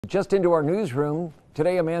Just into our newsroom,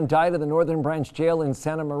 today a man died at the Northern Branch Jail in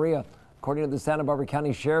Santa Maria. According to the Santa Barbara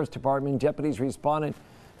County Sheriff's Department, deputies responded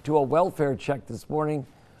to a welfare check this morning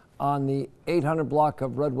on the 800 block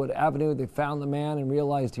of Redwood Avenue. They found the man and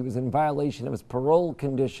realized he was in violation of his parole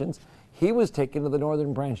conditions. He was taken to the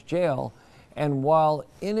Northern Branch Jail, and while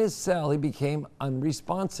in his cell, he became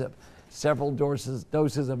unresponsive. Several doses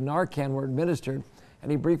of Narcan were administered, and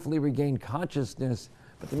he briefly regained consciousness,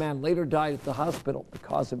 but the man later died at the hospital. The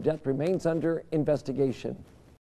cause of death remains under investigation.